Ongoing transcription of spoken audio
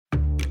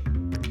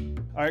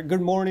All right,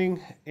 good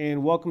morning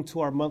and welcome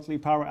to our monthly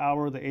Power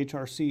Hour, the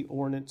HRC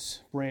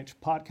Ordnance Branch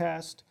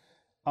podcast.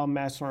 I'm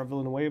Master Sergeant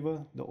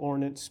Villanueva, the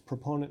Ordnance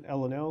Proponent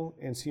L&L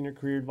and Senior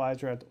Career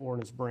Advisor at the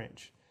Ordnance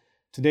Branch.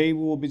 Today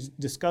we will be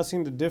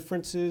discussing the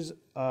differences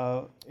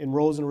in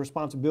roles and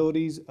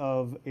responsibilities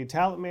of a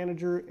talent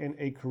manager and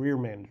a career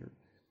manager.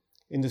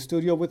 In the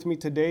studio with me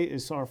today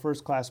is Sergeant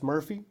First Class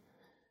Murphy.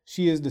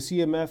 She is the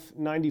CMF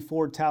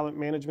 94 Talent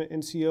Management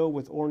NCO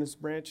with Ordnance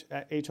Branch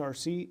at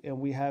HRC, and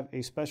we have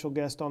a special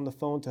guest on the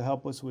phone to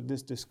help us with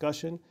this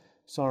discussion,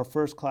 Sergeant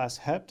First Class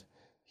Hept.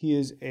 He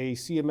is a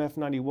CMF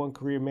 91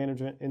 Career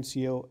Management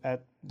NCO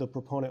at the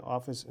Proponent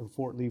Office in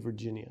Fort Lee,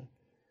 Virginia.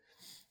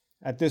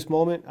 At this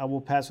moment, I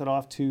will pass it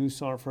off to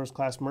Sergeant First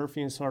Class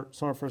Murphy and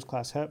Sergeant First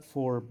Class Hept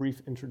for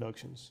brief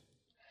introductions.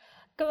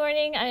 Good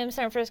morning, I am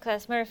Sergeant First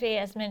Class Murphy.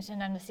 As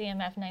mentioned, I'm the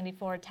CMF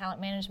 94 Talent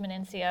Management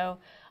NCO.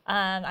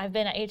 I've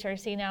been at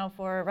HRC now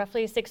for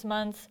roughly 6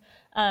 months.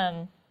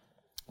 Been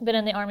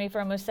in the Army for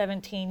almost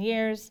 17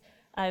 years.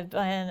 I've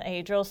been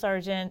a drill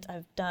sergeant.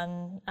 I've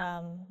done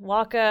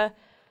WACA.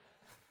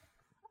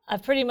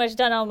 I've pretty much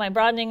done all my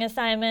broadening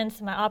assignments,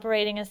 my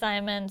operating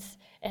assignments,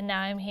 and now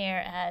I'm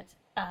here at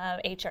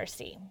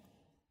HRC.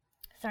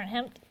 Sergeant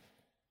Hept.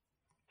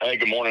 Hey,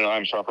 good morning.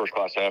 I'm Sergeant First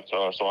Class Hept.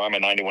 So I'm a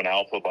 91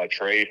 Alpha by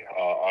trade.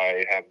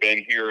 I have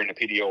been here in the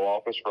PDO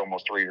office for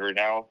almost 3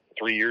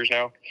 years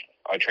now.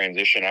 I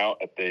transition out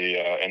at the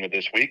end of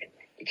this week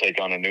to take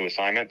on a new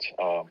assignment.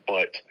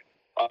 But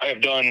I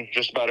have done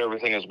just about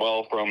everything as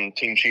well, from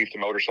team chief to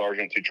motor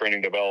sergeant to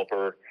training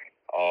developer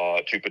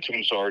to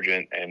platoon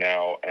sergeant,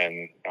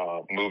 and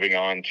moving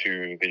on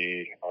to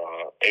the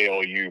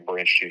ALU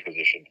branch chief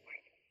position.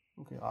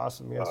 Okay,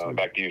 awesome. Yes.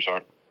 Back to you,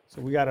 Sergeant.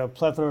 So we got a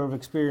plethora of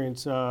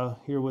experience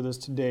here with us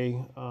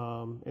today,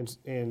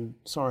 and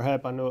Sergeant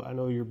Hept, I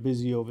know you're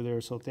busy over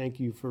there, so thank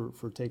you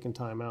for taking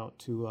time out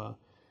to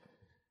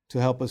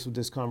help us with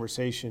this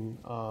conversation.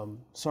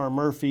 Sergeant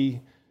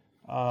Murphy,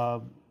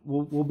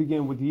 we'll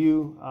begin with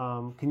you.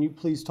 Can you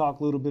please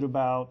talk a little bit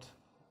about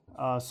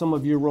some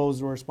of your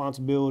roles and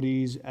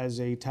responsibilities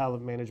as a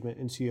talent management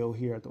NCO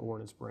here at the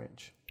Ordnance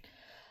Branch?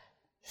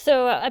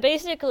 So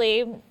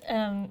basically,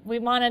 we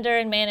monitor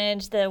and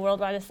manage the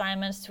worldwide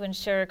assignments to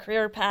ensure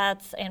career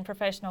paths and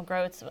professional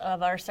growth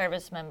of our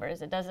service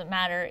members. It doesn't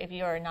matter if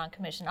you are a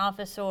non-commissioned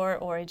officer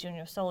or a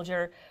junior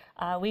soldier.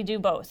 We do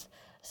both.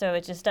 So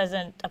it just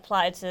doesn't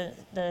apply to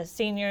the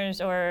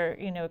seniors or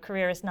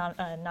careerist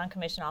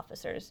non-commissioned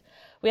officers.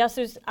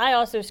 I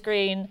also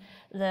screen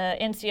the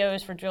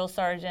NCOs for drill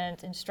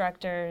sergeant,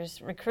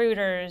 instructors,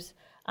 recruiters,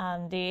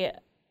 the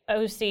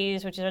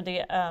OCs, which are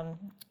the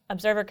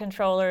observer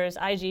controllers,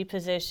 IG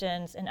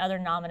positions, and other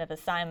nominative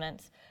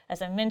assignments.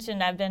 As I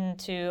mentioned, I've been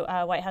to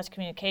White House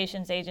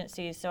communications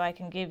agencies, so I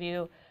can give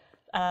you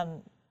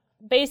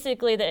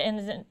basically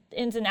the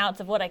ins and outs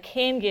of what I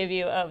can give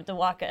you of the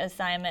WACA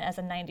assignment as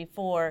a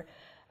 94,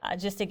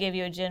 just to give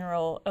you a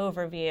general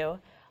overview.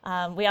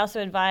 We also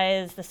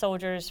advise the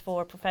soldiers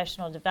for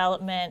professional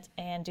development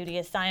and duty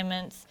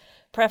assignments,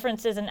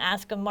 preferences in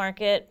ASCA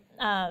market,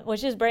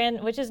 which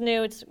is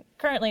new. It's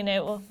currently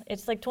new. Well,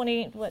 it's like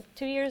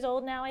 2 years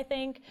old now, I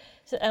think.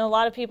 So, and a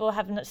lot of people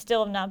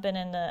still have not been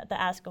in the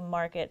ASCA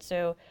market.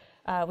 So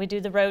we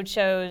do the road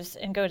shows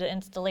and go to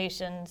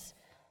installations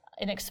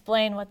and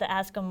explain what the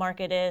ASCA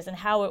market is and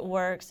how it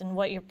works and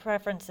what your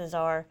preferences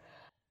are.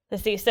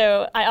 Let's see.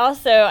 So I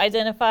also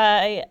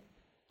identify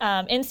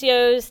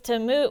NCOs to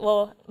move.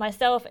 Well,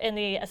 myself and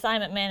the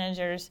assignment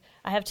managers,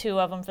 I have 2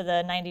 of them for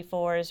the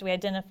 94s. We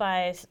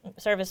identify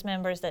service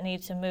members that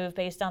need to move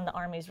based on the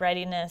Army's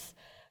readiness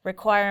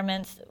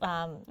requirements,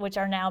 which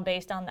are now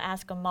based on the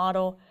ASCA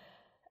model.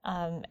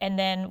 And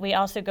then we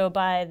also go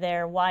by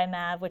their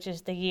YMAV, which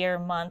is the year,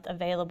 month,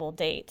 available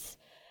dates.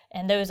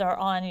 And those are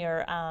on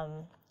your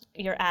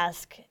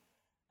ASK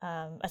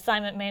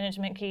assignment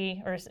management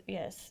key, or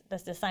yes,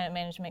 that's the assignment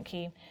management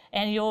key.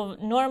 And you'll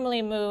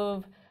normally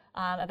move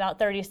about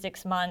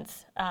 36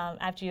 months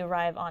after you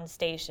arrive on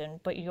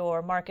station, but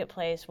your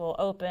marketplace will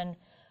open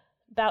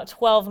about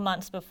 12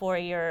 months before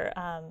you're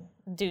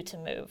due to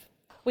move.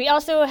 We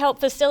also help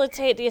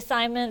facilitate the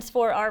assignments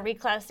for our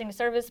reclassing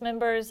service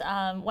members.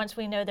 Once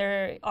we know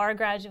they are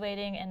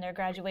graduating and their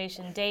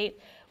graduation date,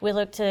 we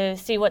look to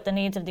see what the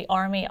needs of the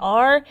Army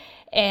are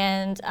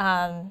and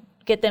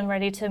get them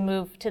ready to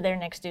move to their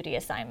next duty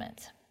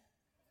assignment.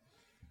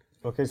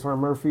 Okay,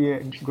 Sergeant Murphy,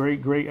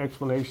 great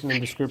explanation and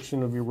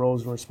description of your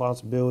roles and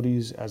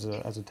responsibilities as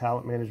a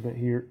talent management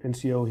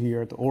NCO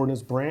here at the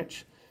Ordnance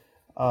Branch.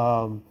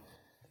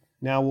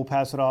 Now we'll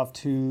pass it off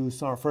to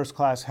Sergeant First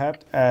Class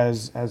Hept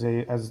as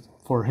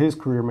for his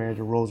career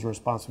manager roles and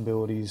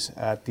responsibilities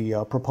at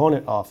the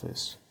Proponent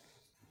Office.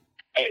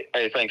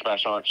 Hey, thanks,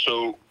 Master Sergeant.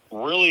 So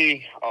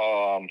really,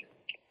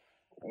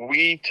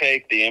 we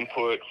take the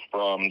input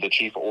from the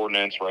Chief of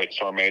Ordnance, right,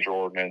 Sergeant Major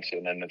Ordnance,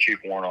 and then the Chief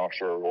Warrant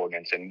Officer of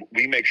Ordnance, and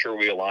we make sure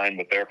we align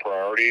with their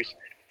priorities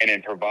and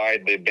then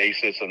provide the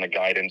basis and the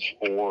guidance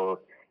for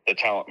the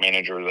talent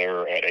manager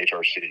there at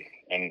HRC.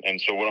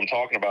 And so what I'm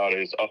talking about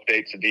is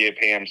updates to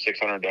DAPM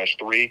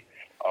 600-3,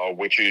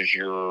 which is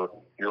your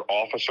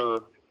officer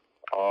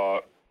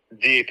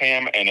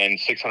DAPAM, and then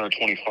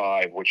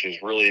 625, which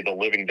is really the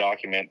living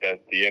document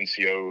that the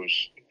NCOs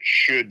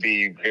should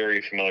be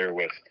very familiar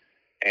with.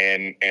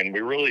 And we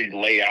really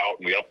lay out,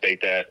 we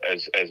update that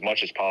as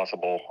much as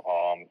possible,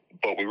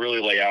 but we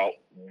really lay out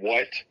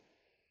what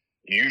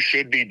you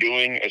should be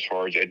doing as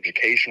far as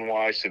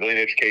education-wise, civilian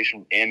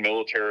education and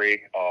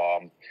military,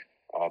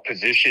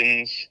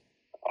 positions,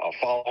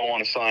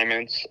 follow-on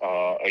assignments,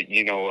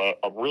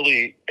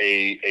 really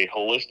a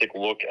holistic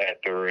look at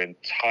their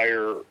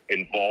entire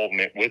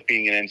involvement with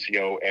being an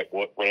NCO at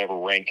whatever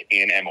rank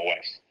in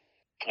MOS.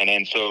 And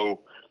then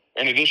so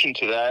in addition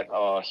to that,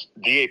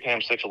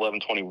 DAPAM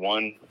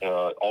 61121,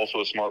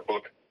 also a smart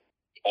book,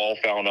 all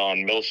found on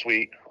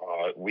MilSuite.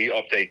 We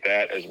update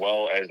that as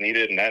well as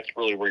needed, and that's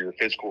really where your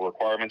physical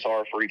requirements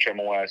are for each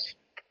MOS.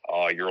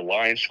 Your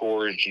line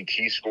scores,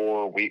 GT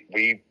score,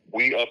 we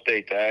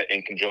update that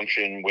in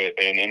conjunction with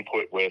and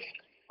input with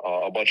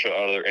a bunch of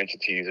other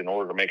entities in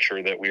order to make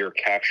sure that we are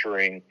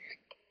capturing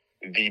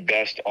the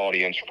best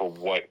audience for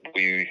what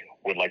we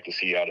would like to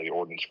see out of the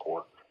Ordnance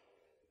Corps.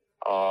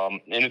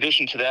 In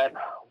addition to that,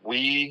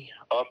 we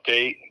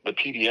update the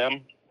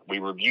PDM. We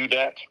review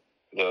that,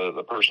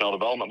 the personnel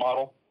development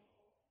model.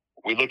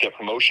 We look at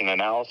promotion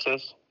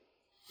analysis.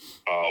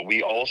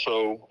 We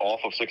also,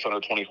 off of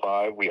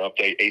 625, we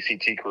update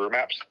ACT career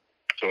maps.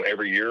 So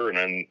every year, and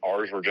then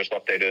ours were just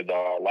updated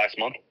last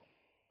month.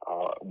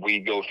 We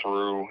go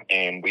through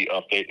and we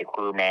update the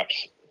career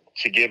maps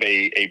to give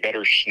a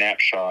better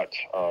snapshot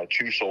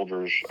to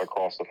soldiers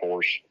across the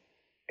force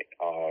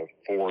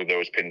for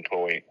those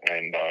pinpoint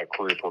and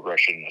career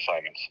progression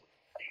assignments.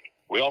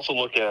 We also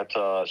look at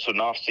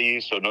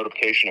NOFCs, so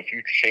notification of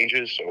future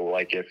changes. So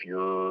like if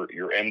your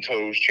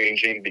MTO's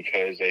changing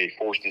because a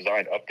force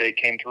design update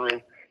came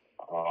through.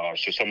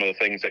 So some of the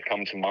things that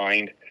come to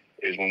mind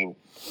is when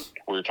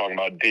we were talking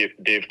about div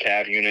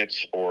cav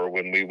units, or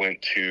when we went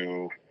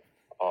to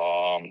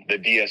the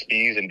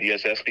DSBs and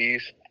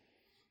DSSBs.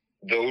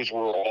 Those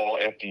were all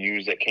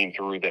FDUs that came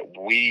through that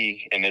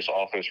we in this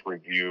office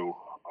review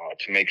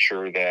to make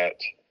sure that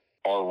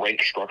our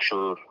rank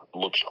structure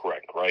looks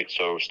correct, right?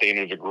 So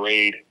standards of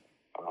grade,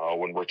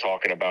 when we're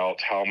talking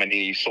about how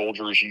many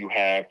soldiers you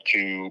have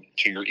to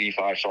your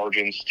E5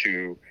 sergeants,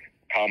 to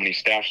how many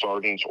staff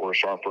sergeants or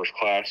sergeant first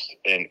class,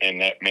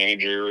 and that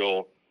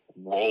managerial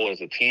role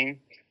as a team,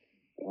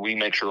 we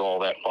make sure all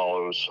that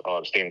follows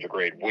standards of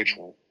grade, which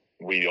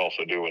we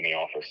also do in the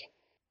office.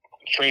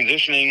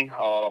 Transitioning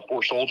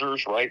for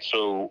soldiers, right?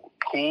 So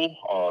cool,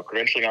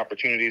 credentialing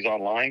opportunities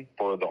online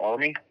for the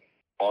Army.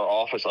 Our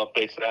office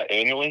updates that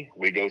annually.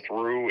 We go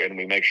through and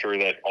we make sure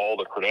that all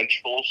the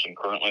credentials, and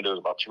currently there's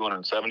about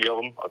 270 of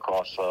them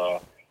across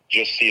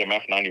just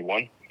CMF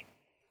 91.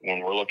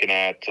 When we're looking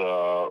at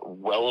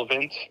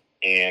relevant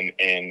and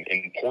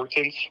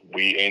importance,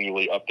 we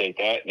annually update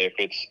that. And if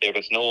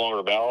it's no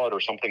longer valid or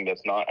something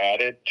that's not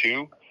added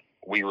to,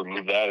 we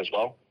remove that as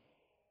well.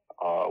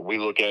 We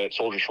look at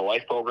Soldiers for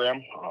Life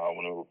program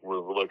when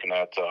we're looking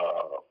at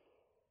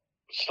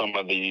some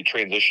of the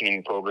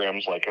transitioning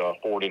programs like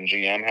Ford and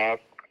GM have.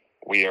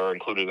 We are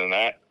included in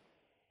that.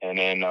 And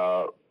then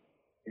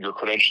your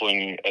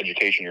credentialing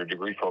education, your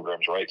degree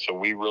programs, right? So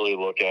we really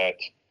look at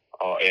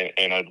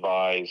and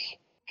advise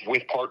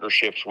with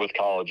partnerships with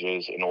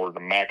colleges in order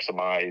to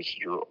maximize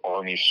your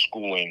Army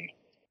schooling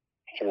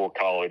for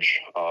college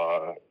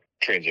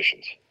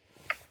transitions.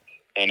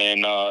 And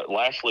then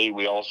lastly,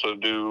 we also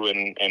do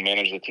and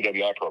manage the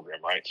TWI program,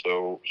 right?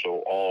 So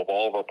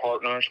all of our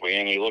partners, we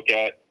annually look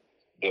at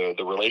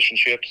the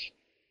relationships,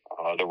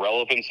 the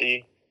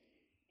relevancy,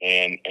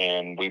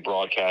 and we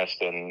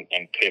broadcast and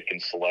pick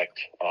and select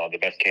the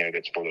best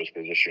candidates for those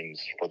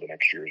positions for the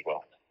next year as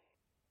well.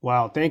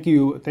 Wow, thank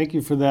you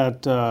for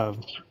that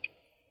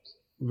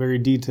very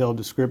detailed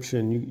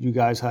description. You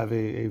guys have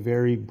a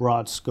very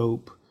broad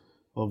scope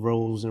of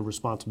roles and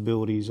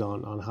responsibilities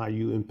on how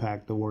you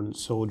impact the ordnance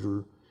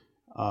soldier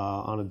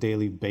on a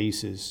daily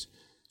basis.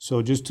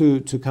 So just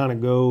to kind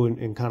of go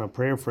and kind of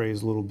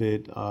paraphrase a little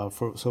bit,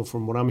 so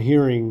from what I'm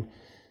hearing,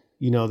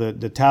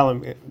 the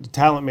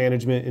talent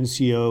management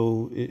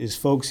NCO is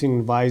focusing,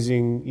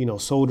 advising,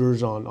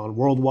 soldiers on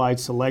worldwide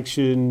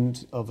selection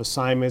of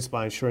assignments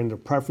by ensuring their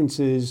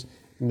preferences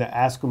and the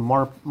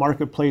ASCM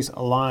marketplace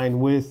align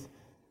with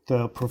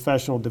the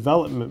professional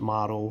development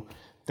model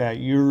that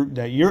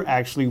you're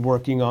actually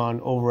working on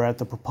over at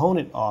the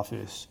proponent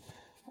office,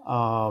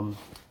 and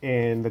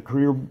the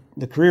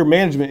career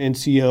management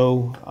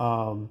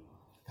NCO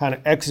kind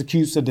of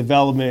executes the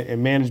development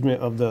and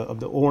management of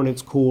the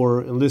Ordnance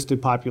Corps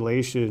enlisted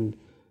population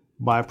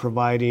by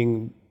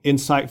providing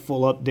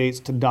insightful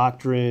updates to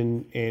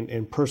doctrine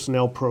and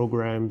personnel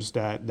programs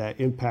that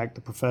impact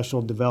the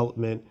professional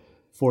development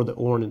for the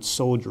Ordnance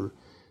soldier.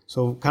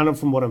 So kind of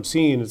from what I'm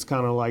seeing, it's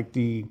kind of like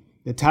the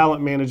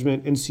talent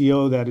management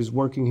NCO that is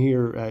working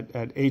here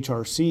at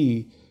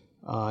HRC.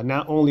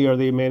 Not only are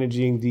they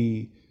managing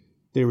the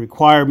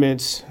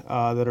requirements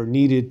that are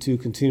needed to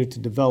continue to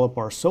develop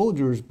our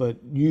soldiers, but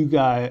you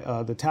guys,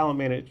 the talent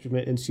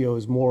management NCO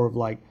is more of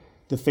like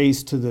the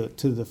face to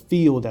the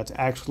field that's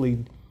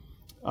actually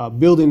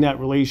building that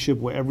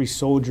relationship with every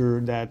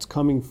soldier that's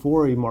coming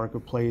for a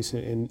marketplace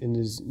and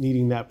is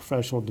needing that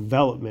professional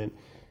development.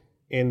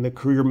 And the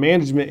Career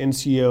Management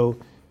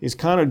NCO is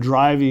kind of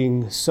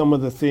driving some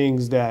of the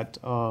things that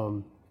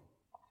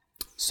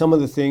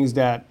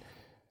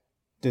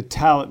the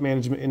Talent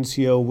Management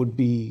NCO would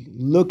be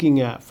looking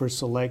at for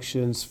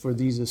selections for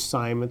these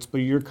assignments, but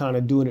you're kind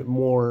of doing it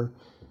more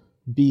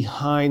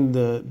behind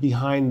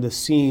the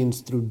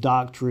scenes through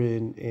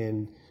doctrine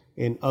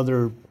and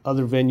other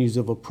venues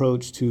of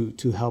approach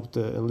to help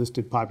the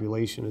enlisted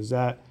population. Is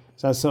that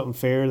something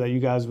fair that you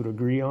guys would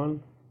agree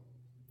on?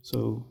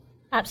 So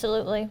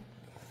absolutely.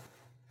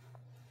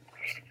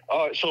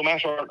 So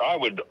Master Art, I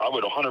would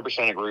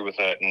 100% agree with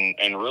that,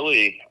 and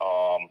really,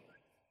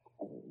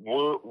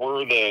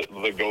 we're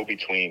the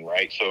go-between,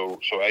 right? So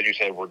as you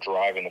said, we're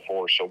driving the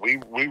force. So we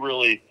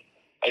really,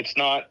 it's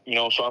not,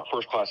 so our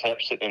first class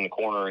Hept sitting in the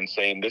corner and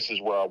saying, this is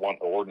where I want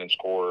the Ordnance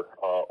Corps,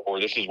 or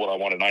this is what I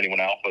want a 91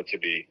 Alpha to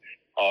be.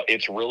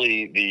 It's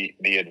really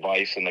the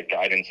advice and the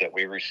guidance that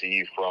we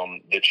receive from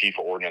the Chief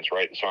of Ordnance,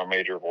 right? The Sergeant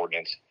Major of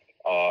Ordnance,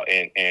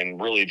 and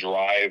really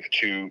drive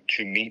to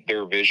meet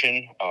their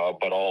vision,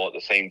 but all at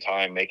the same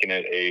time making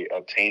it a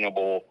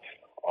obtainable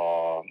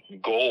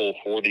goal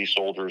for these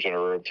soldiers and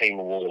are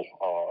obtainable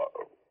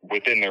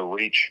within their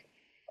reach,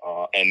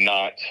 and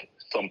not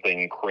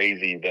something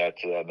crazy that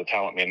the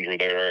talent manager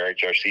there at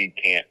HRC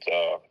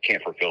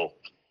can't fulfill.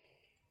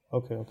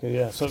 Okay,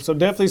 yeah. So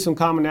definitely some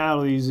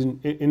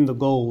commonalities in the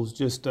goals,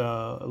 just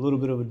a little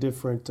bit of a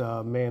different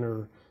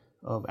manner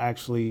of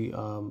actually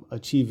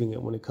achieving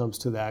it when it comes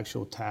to the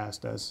actual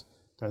task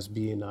that's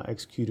being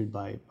executed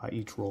by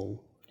each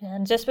role.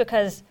 And just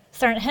because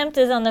Sergeant Hept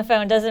is on the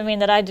phone doesn't mean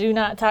that I do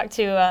not talk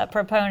to a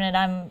proponent.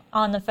 I'm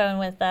on the phone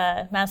with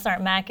Master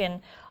Sergeant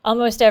Mackin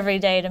almost every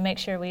day to make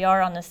sure we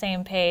are on the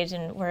same page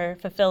and we're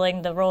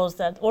fulfilling the roles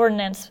that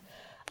Ordnance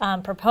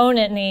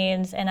proponent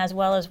needs, and as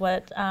well as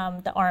what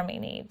the Army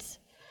needs.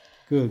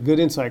 Good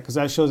insight, because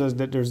that shows us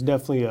that there's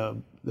definitely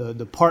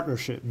the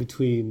partnership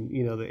between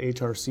the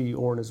HRC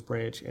Ordnance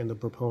branch and the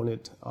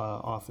proponent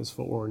office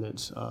for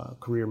Ordnance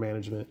career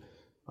management.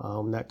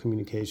 That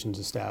communication is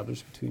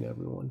established between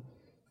everyone.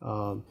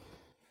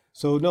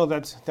 So no,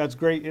 that's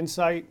great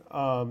insight.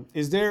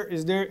 Is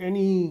there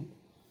any,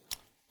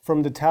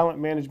 from the talent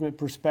management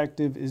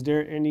perspective, is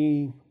there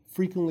any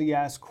frequently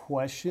asked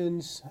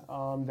questions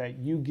that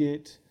you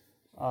get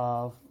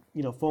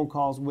phone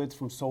calls with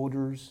from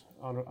soldiers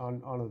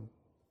on a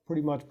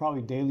pretty much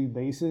probably daily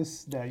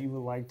basis that you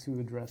would like to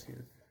address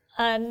here?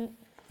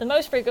 The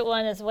most frequent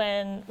one is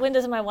when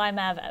does my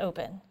YMAV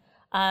open?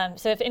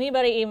 So if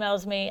anybody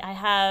emails me, I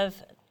have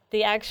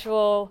the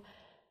actual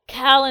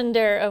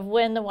calendar of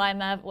when the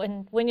YMAV,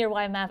 when your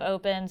YMAV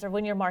opens or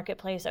when your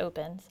marketplace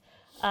opens.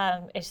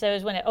 It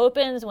shows when it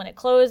opens, when it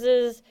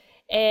closes,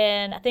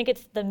 and I think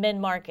it's the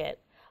mid-market.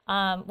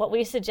 What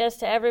we suggest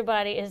to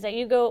everybody is that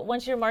you go,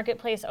 once your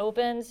marketplace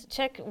opens,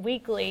 check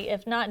weekly,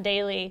 if not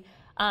daily,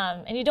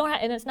 and you don't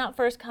have, and it's not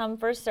first come,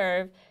 first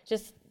serve.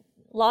 Just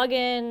log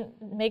in,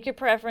 make your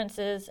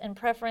preferences, and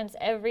preference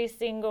every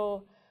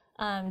single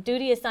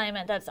duty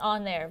assignment that's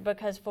on there,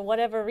 because for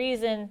whatever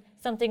reason,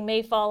 something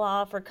may fall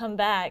off or come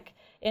back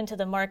into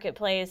the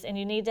marketplace, and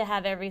you need to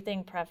have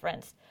everything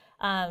preferenced.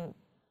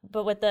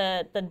 But with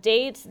the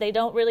dates, they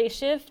don't really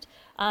shift.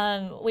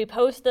 We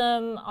post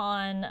them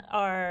on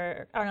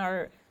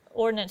our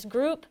Ordnance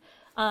group,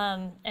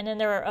 and then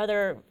there are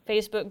other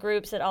Facebook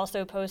groups that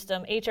also post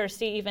them.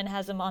 HRC even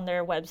has them on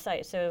their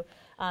website. So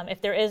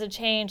if there is a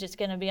change, it's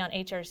going to be on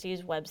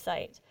HRC's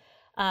website.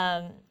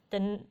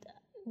 The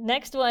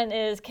next one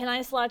is, can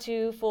I slot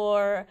you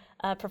for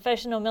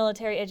professional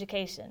military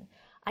education?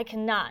 I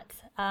cannot.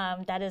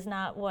 That is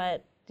not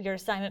what your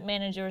assignment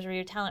managers or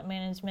your talent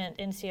management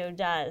NCO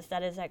does.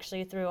 That is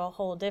actually through a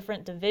whole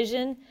different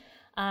division.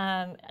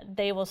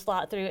 They will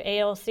slot through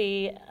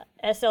ALC,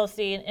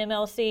 SLC, and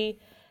MLC,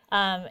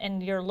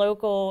 and your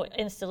local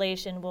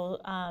installation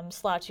will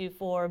slot you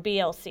for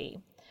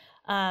BLC.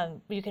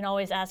 You can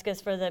always ask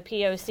us for the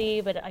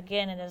POC, but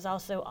again, it is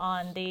also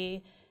on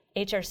the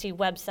HRC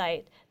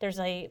website. There's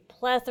a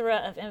plethora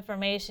of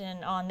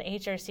information on the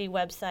HRC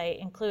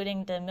website,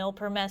 including the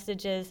MILPER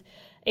messages.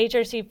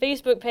 HRC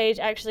Facebook page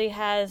actually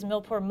has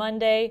MILPER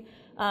Monday,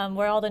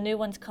 where all the new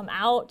ones come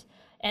out.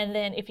 And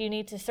then if you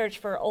need to search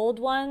for old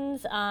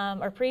ones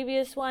or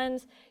previous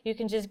ones, you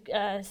can just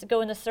go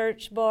in the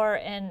search bar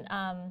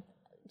and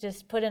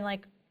just put in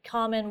like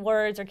common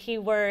words or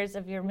keywords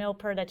of your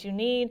MILPER that you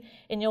need,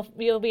 and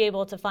you'll be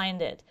able to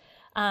find it.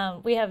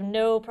 We have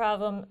no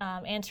problem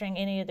answering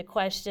any of the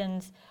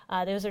questions.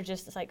 Those are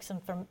just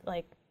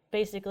like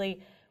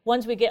basically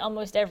ones we get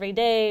almost every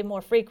day,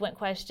 more frequent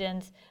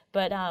questions.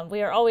 But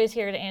we are always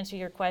here to answer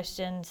your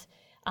questions.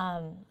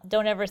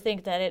 Don't ever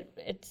think that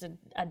it's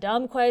a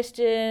dumb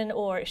question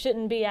or it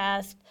shouldn't be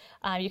asked.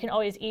 You can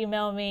always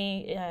email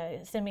me,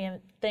 send me a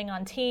thing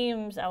on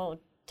Teams. I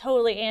will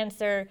totally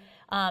answer.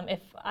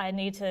 If I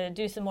need to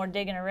do some more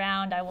digging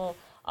around, I will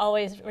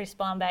always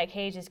respond back.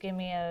 Hey, just give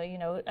me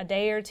a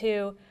day or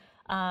two.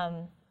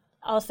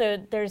 Also,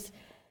 there's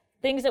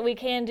things that we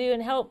can do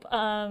and help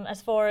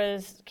as far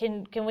as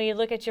can we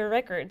look at your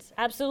records?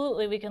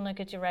 Absolutely, we can look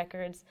at your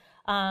records.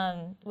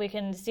 We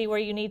can see where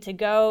you need to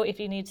go if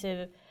you need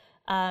to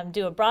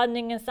do a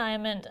broadening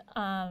assignment,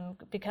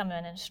 become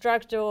an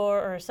instructor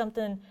or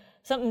something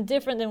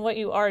different than what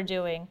you are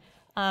doing.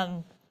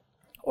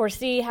 Or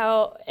see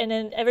how, and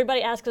then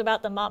everybody asks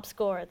about the MOP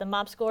score. The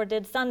MOP score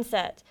did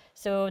sunset,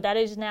 so that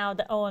is now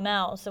the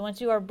OML. So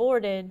once you are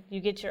boarded,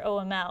 you get your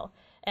OML,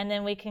 and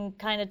then we can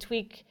kind of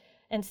tweak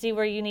and see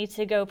where you need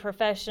to go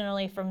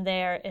professionally from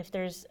there. If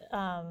there's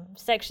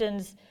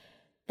sections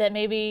that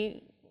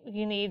maybe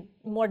you need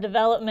more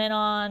development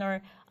on,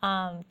 or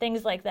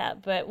things like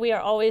that. But we are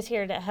always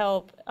here to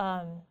help.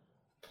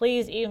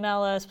 Please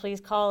email us.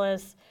 Please call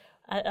us.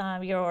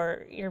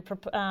 Your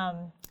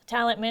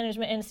Talent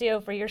Management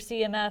NCO for your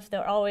CMF.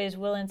 They're always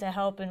willing to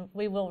help, and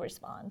we will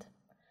respond.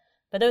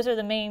 But those are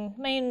the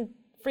main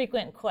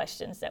frequent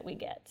questions that we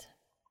get.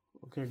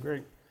 Okay,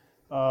 great.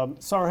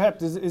 Sergeant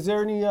Hept, is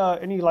there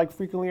any like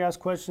frequently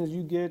asked questions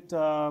you get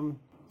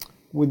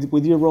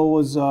with your role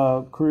as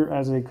a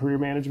career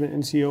management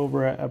NCO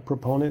over at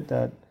Proponent,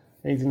 that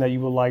anything that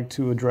you would like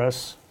to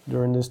address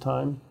during this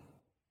time?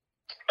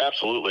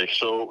 Absolutely.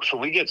 So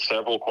we get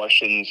several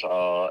questions,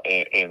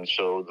 and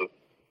so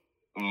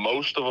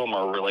most of them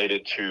are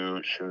related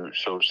to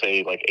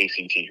say like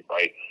ACT,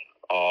 right?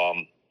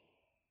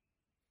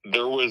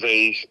 There was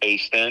a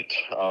stint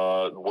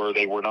where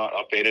they were not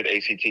updated.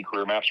 ACT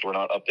career maps were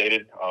not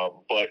updated,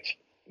 but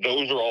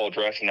those are all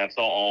addressed, and that's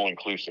not all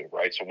inclusive,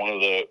 right? So one of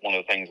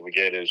the things we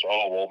get is,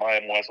 oh, well, my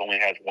MOS only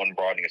has one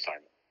broadening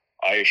assignment.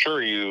 I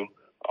assure you,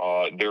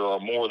 there are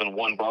more than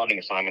one broadening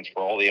assignments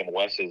for all the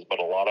MOSs, but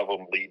a lot of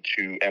them lead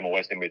to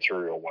MOS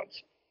immaterial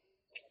ones.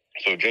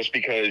 So just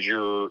because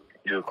your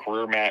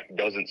career map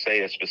doesn't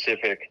say a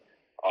specific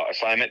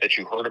assignment that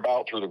you heard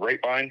about through the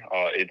grapevine,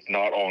 it's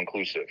not all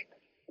inclusive.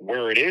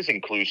 Where it is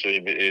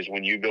inclusive is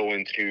when you go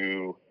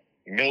into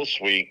Mill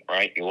Suite,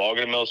 right? You log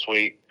into Mill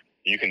Suite,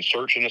 you can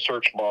search in the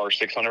search bar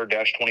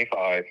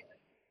 600-25,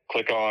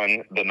 click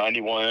on the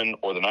 91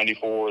 or the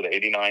 94 or the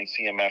 89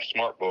 CMF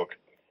Smart Book,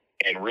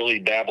 and really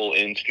dabble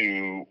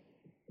into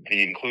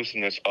the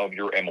inclusiveness of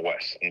your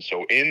MOS. And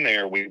so in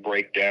there, we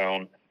break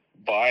down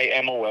by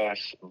MOS,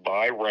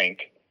 by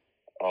rank,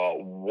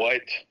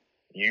 what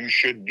you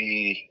should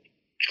be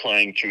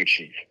trying to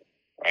achieve,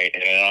 right?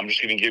 And I'm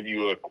just going to give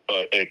you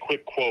a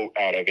quick quote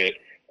out of it,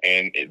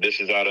 and this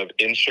is out of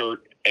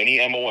Insert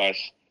Any MOS,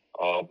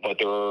 but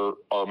there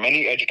are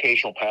many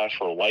educational paths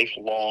for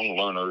lifelong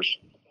learners,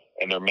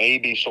 and there may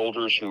be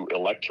soldiers who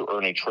elect to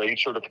earn a trade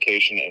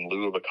certification in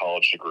lieu of a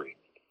college degree.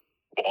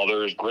 While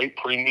there is great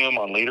premium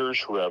on leaders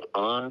who have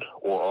earned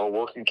or are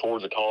working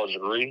towards a college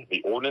degree,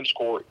 the Ordnance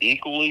Corps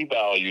equally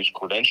values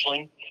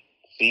credentialing,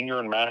 senior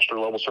and master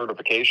level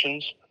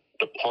certifications,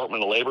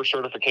 Department of Labor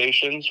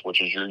certifications,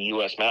 which is your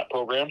U.S. MAP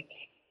program,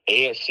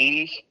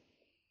 ASCs,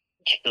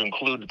 to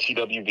include the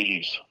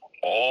TWVs,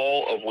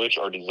 all of which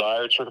are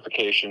desired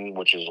certification,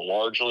 which is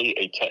largely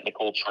a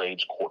technical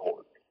trades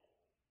cohort.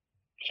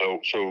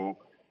 So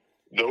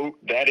though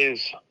that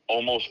is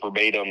almost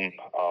verbatim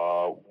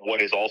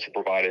what is also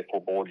provided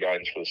for board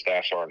guidance for the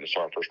staff sergeant and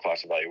sergeant first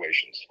class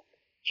evaluations.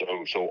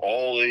 So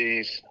all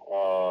these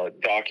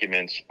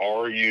documents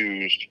are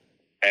used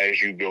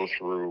as you go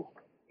through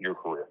your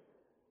career.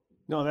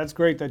 No, that's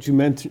great that you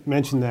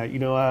mentioned that. You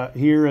know,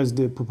 here as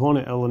the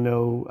proponent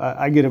LNO,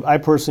 I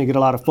personally get a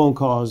lot of phone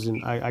calls,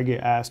 and I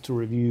get asked to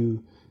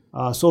review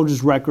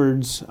soldiers'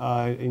 records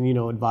and, you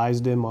know,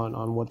 advise them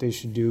on what they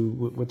should do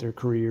with their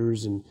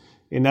careers. And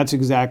that's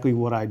exactly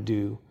what I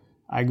do.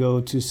 I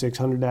go to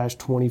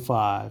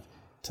 600-25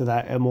 to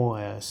that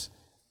MOS,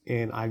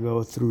 and I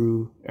go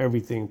through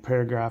everything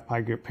paragraph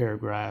by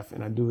paragraph,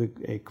 and I do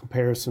a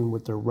comparison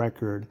with their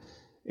record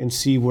and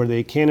see where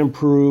they can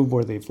improve,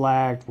 where they've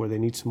lacked, where they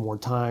need some more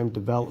time,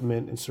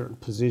 development in certain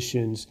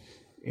positions.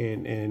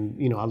 And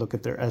you know, I look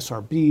at their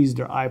SRBs,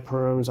 their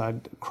IPERMs, I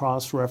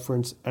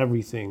cross-reference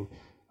everything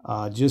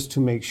just to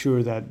make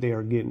sure that they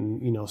are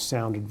getting, you know,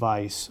 sound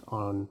advice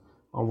on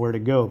where to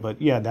go. But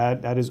yeah,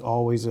 that is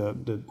always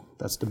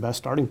that's the best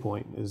starting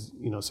point is,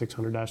 you know,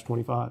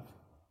 600-25.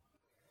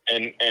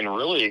 And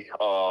really,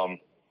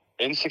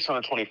 in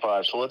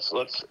 625, so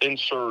let's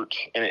insert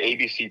an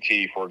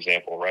ABCT, for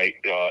example, right?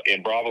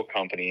 In Bravo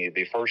Company,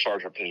 the first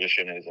sergeant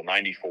position is a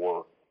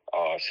 94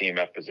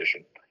 CMF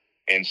position.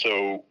 And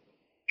so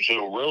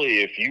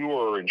really, if you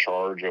are in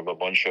charge of a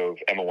bunch of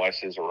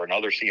MOSs or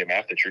another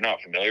CMF that you're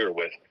not familiar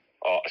with,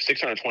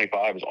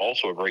 625 is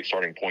also a great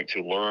starting point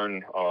to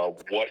learn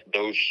what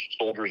those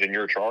soldiers in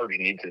your charge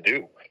need to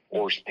do,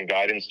 or some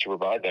guidance to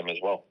provide them as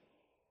well.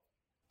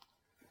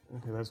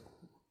 Okay, that's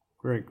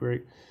great.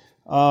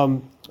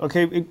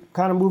 Okay,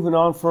 kind of moving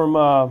on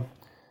from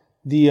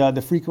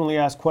the frequently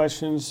asked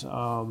questions,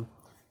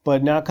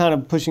 but now kind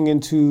of pushing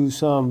into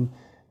some,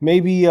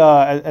 maybe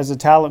as a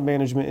talent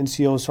management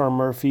NCO, Sergeant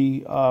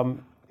Murphy,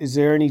 is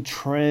there any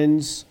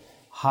trends,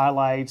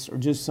 highlights, or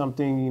just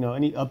something, you know,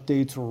 any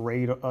updates or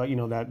radar, you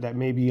know, that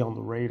may be on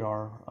the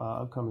radar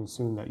upcoming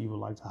soon that you would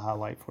like to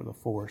highlight for the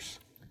force?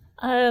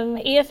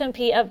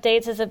 EFMP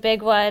updates is a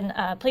big one.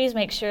 Please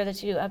make sure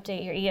that you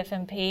update your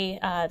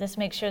EFMP. This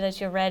makes sure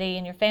that you're ready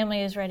and your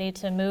family is ready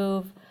to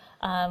move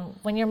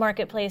when your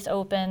marketplace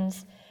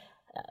opens.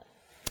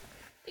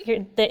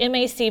 The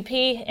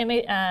MACP,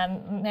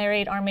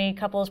 Married Army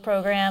Couples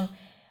Program,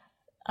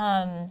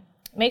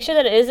 make sure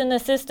that it is in the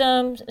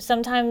system.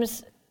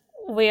 Sometimes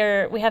we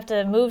have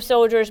to move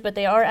soldiers, but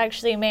they are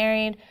actually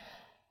married.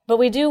 But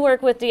we do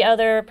work with the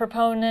other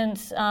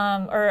proponents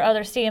or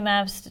other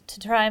CMFs to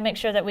try and make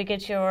sure that we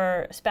get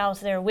your spouse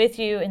there with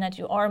you and that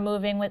you are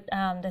moving with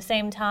the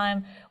same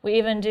time. We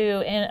even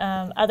do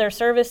other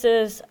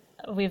services.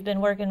 We've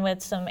been working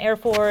with some Air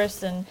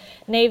Force and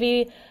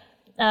Navy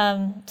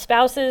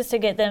spouses to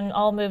get them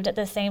all moved at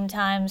the same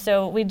time.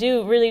 So we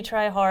do really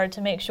try hard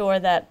to make sure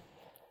that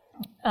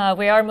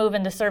we are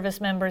moving the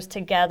service members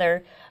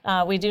together.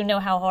 We do know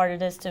how hard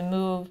it is to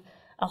move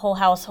a whole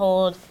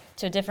household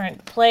to a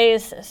different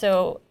place,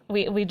 so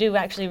we do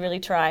actually really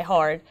try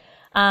hard.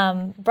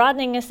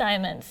 Broadening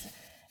assignments.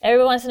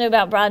 Everyone wants to know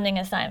about broadening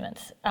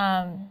assignments.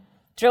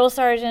 Drill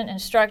sergeant,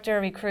 instructor,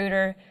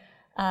 recruiter,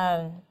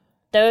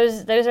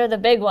 those are the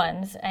big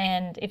ones,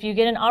 and if you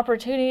get an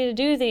opportunity to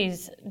do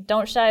these,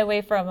 don't shy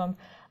away from them.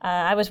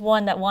 I was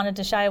one that wanted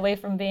to shy away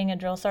from being a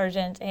drill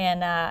sergeant,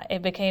 and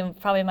it became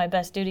probably my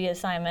best duty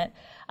assignment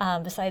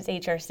besides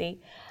HRC.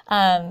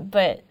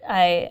 But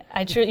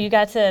you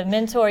got to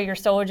mentor your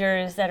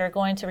soldiers that are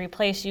going to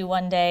replace you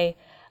one day.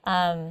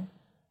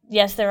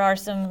 Yes, there are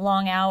some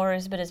long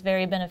hours, but it's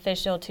very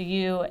beneficial to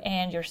you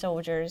and your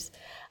soldiers.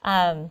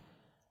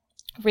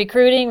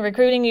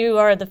 Recruiting, you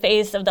are the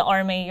face of the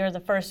Army. You're the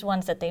first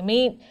ones that they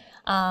meet.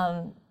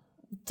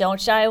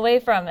 Don't shy away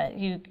from it.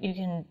 You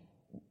can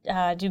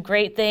do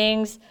great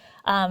things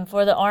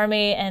for the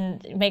Army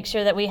and make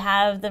sure that we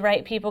have the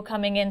right people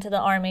coming into the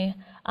Army.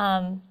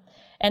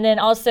 And then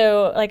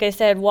also, like I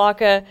said,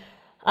 WACA,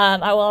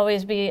 I will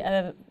always be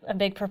a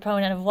big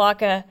proponent of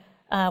WACA,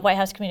 White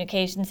House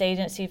Communications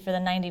Agency for the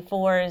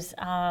 94s.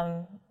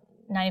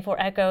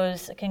 94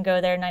 Echoes can go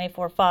there,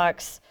 94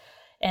 Fox,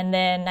 and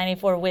then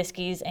 94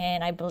 Whiskeys,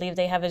 and I believe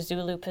they have a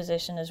Zulu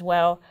position as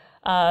well.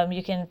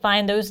 You can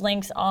find those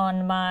links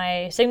on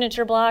my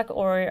signature block,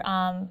 or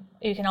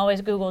you can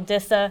always Google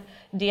DISA,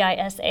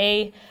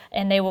 DISA,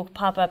 and they will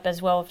pop up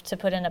as well to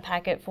put in a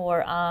packet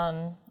for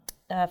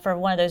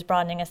one of those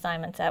broadening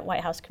assignments at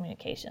White House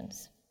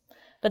Communications.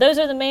 But those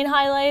are the main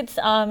highlights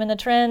and the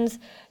trends.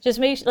 Just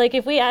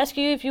if we ask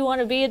you if you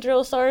want to be a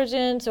drill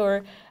sergeant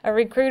or a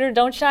recruiter,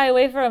 don't shy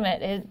away from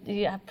it.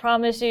 I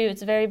promise you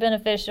it's very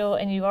beneficial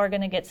and you are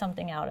going to get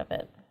something out of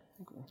it.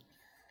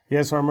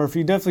 Yes, Sergeant Murphy,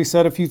 you definitely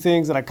said a few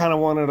things that I kind of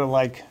wanted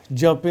to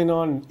jump in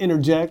on and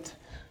interject.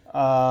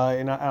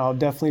 And I'll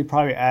definitely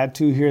probably add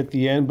to here at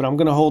the end, but I'm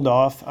going to hold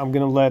off. I'm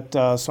going to let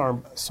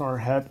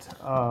Sergeant Hept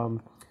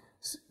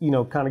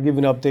kind of give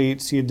an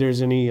update, see if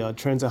there's any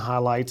trends and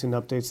highlights and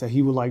updates that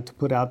he would like to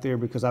put out there,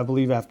 because I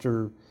believe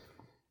after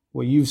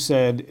what you've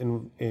said,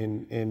 and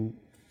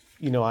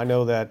I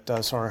know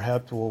that Sergeant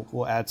Hept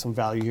will add some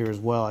value here as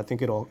well. I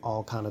think it'll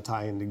all kind of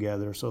tie in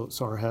together. So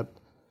Sergeant Hept.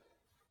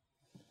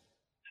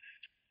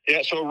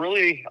 Yeah, so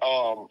really,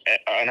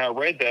 and I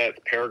read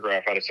that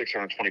paragraph out of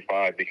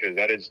 625 because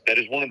that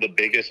is one of the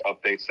biggest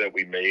updates that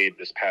we made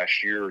this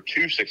past year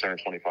to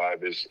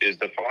 625 is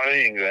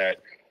defining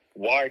that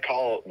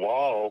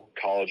while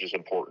college is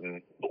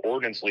important, the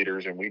ordnance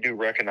leaders, and we do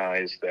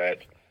recognize that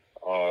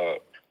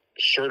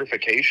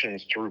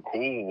certifications through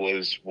COOL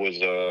was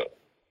the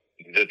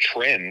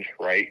trend,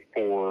 right,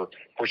 for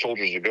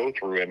soldiers to go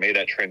through and made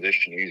that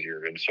transition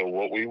easier. And so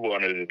what we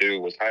wanted to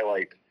do was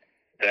highlight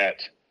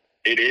that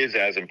it is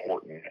as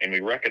important, and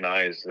we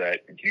recognize that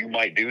you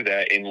might do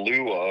that in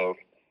lieu of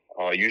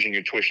using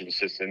your tuition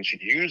assistance. You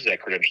use that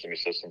credentialing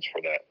assistance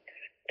for that.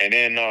 And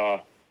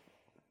then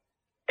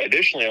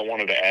additionally, I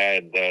wanted to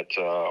add that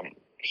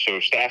so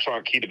Staff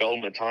Sergeant Key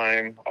Development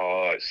Time,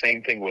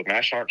 same thing with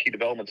Master Sergeant Key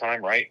Development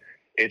Time, right?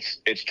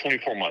 It's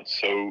 24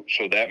 months. So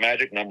that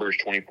magic number is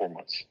 24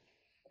 months.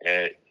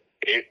 It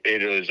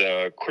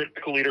is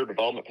critical leader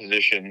development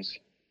positions,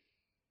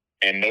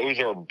 and those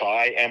are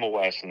by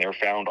MOS, and they're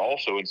found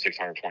also in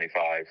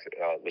 625,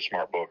 the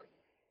SMART book,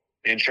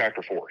 in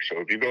Chapter 4. So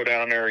if you go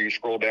down there, you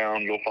scroll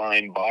down, you'll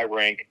find by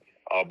rank,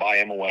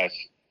 by MOS,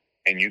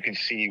 and you can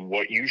see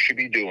what you should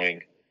be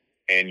doing.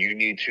 And you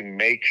need to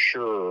make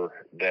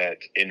sure that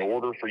in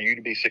order for you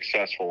to be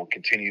successful and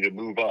continue to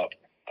move up,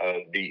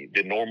 the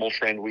normal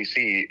trend we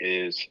see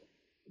is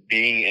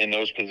being in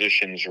those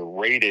positions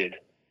rated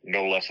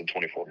no less than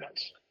 24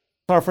 months.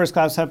 Our first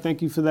class,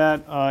 thank you for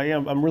that.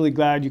 I'm really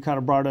glad you kind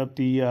of brought up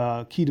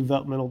the key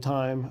developmental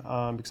time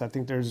because I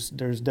think there's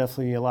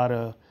definitely a lot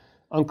of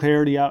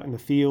unclarity out in the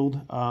field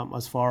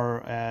as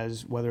far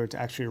as whether it's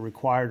actually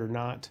required or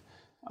not.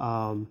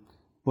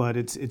 But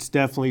it's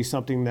definitely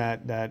something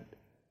that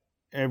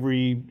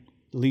every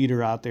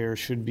leader out there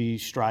should be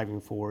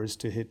striving for, is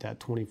to hit that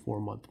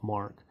 24-month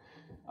mark.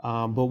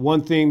 But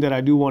one thing that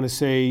I do want to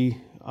say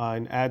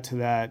and add to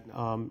that,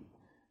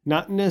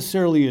 not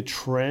necessarily a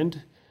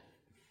trend,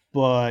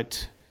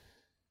 but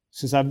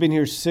since I've been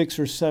here 6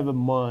 or 7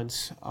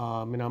 months,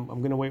 and I'm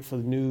going to wait for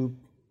the new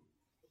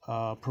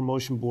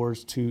promotion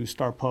boards to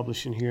start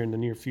publishing here in the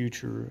near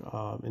future,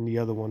 and the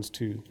other ones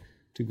to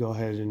go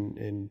ahead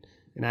and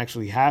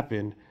actually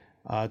happen,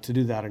 to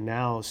do that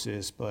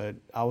analysis. But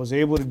I was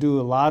able to do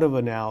a lot of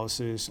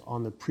analysis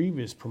on the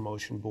previous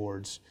promotion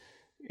boards.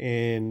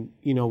 And,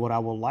 what I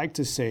would like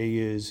to say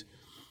is,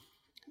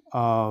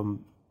 those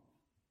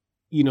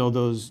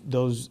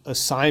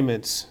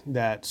assignments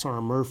that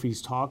Sergeant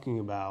Murphy's talking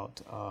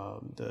about,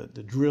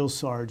 the drill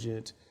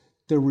sergeant,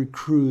 the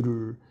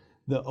recruiter,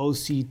 the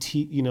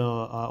OCT,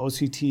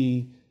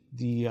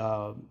 the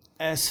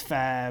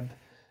SFAB,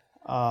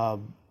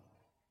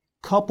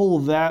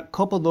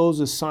 couple those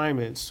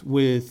assignments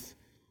with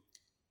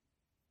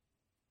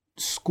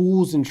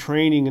schools and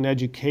training and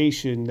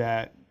education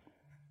that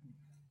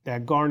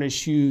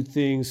garnish you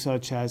things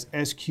such as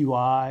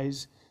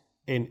SQIs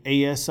and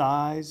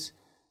ASIs.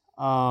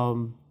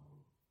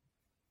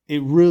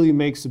 It really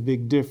makes a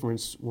big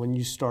difference when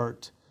you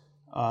start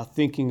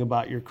thinking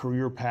about your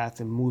career path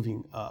and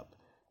moving up.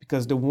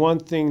 Because the one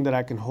thing that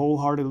I can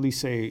wholeheartedly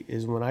say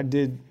is when I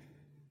did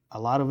a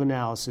lot of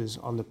analysis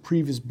on the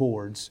previous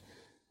boards,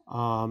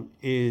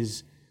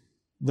 is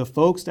the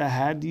folks that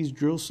had these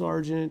drill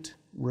sergeant,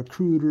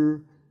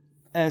 recruiter,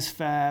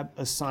 SFAB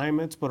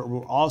assignments, but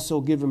were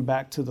also given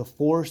back to the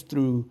force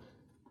through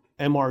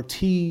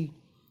MRT,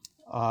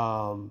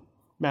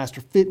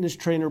 Master Fitness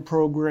Trainer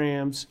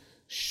programs,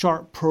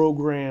 SHARP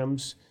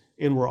programs,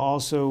 and we're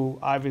also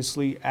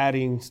obviously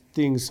adding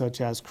things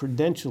such as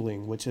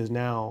credentialing, which is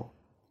now,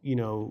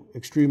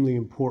 extremely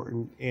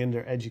important in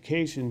their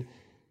education.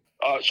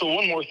 So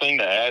one more thing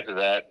to add to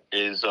that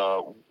is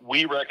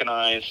we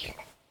recognize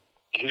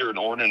here in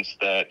Ordnance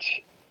that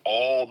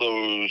all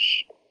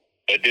those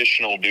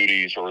additional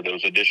duties or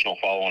those additional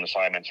follow-on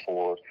assignments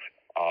for,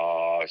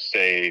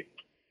 say,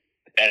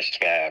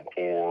 SFAB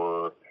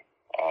or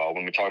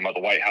when we're talking about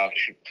the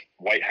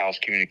White House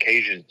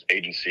Communications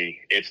Agency,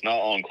 it's not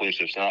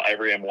all-inclusive. So not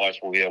every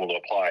MOS will be able to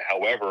apply.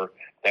 However,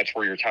 that's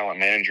where your talent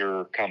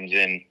manager comes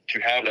in to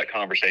have that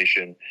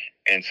conversation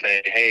and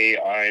say, hey,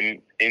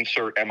 I'm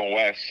insert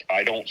MOS.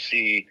 I don't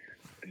see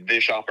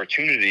this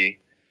opportunity.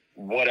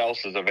 What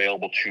else is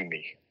available to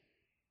me?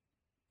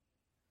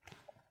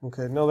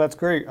 Okay, no, that's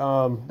great.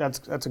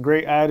 That's a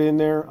great add in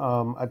there.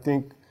 I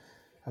think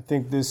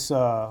this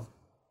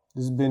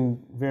has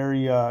been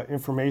very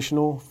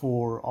informational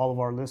for all of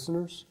our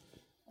listeners.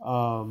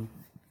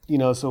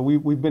 So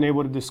we've been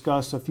able to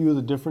discuss a few of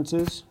the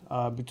differences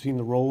between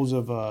the roles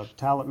of a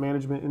Talent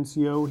Management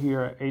NCO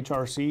here at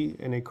HRC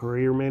and a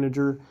career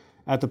manager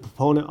at the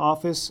proponent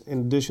office, in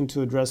addition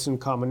to addressing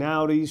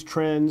commonalities,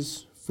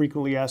 trends,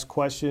 frequently asked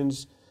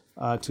questions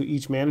to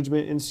each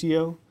management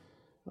NCO.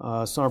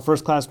 Sergeant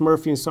First Class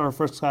Murphy and Sergeant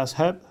First Class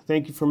Hept,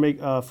 thank you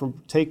for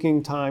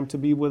taking time to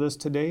be with us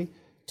today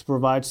to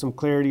provide some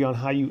clarity on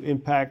how you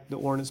impact the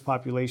ordnance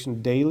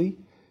population daily.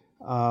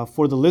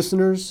 For the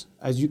listeners,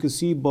 as you can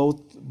see,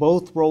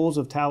 both roles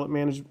of Talent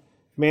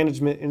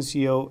Management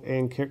NCO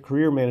and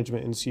Career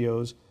Management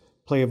NCOs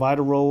play a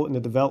vital role in the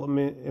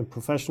development and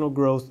professional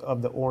growth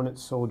of the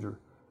ordnance soldier.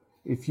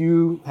 If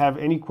you have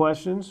any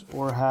questions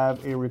or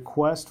have a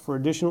request for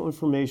additional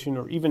information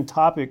or even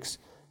topics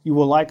you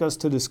would like us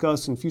to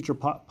discuss in future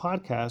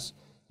podcasts,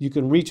 you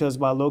can reach us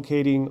by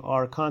locating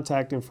our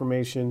contact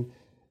information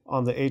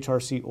on the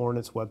HRC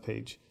Ordnance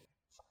webpage.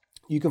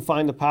 You can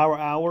find the Power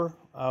Hour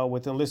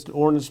with Enlisted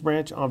Ordnance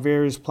Branch on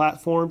various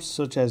platforms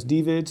such as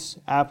DVids,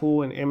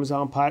 Apple, and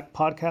Amazon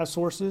podcast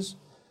sources.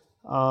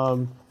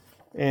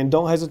 And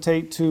don't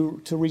hesitate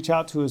to reach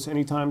out to us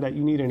anytime that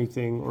you need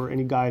anything or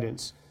any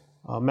guidance.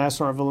 Master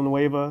Sergeant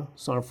Villanueva,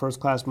 Sergeant First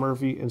Class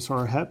Murphy, and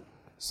Sergeant Hept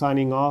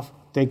signing off.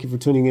 Thank you for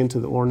tuning in to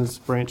the Ordnance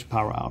Branch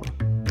Power Hour.